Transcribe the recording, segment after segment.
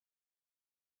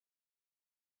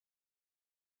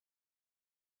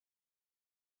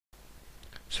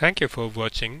Thank you for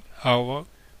watching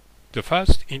the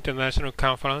first international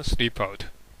conference report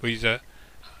with the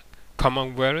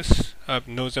Commonwealth of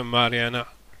Northern Mariana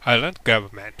Island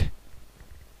government.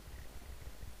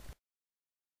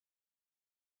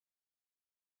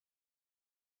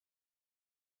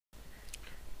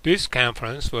 This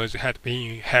conference had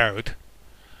been held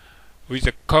with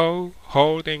the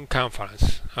co-holding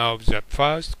conference of the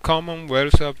first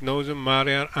Commonwealth of Northern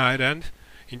Mariana Island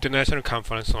International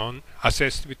Conference on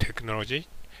Assistive Technology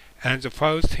and the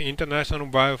first International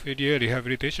Biophilia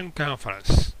Rehabilitation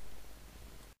Conference.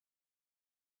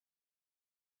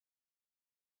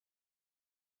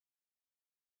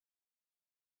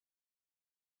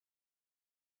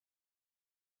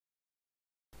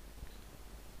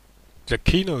 The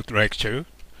keynote lecture,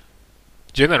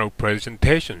 general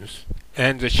presentations,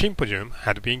 and the symposium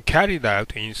had been carried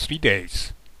out in 3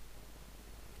 days.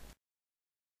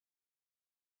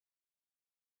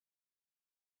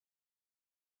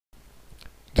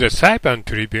 The Saipan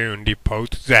Tribune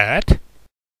reports that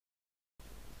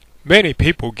many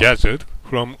people gathered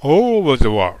from all over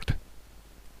the world.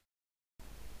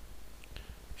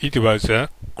 It was a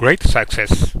great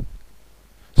success.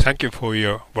 Thank you for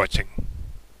your watching.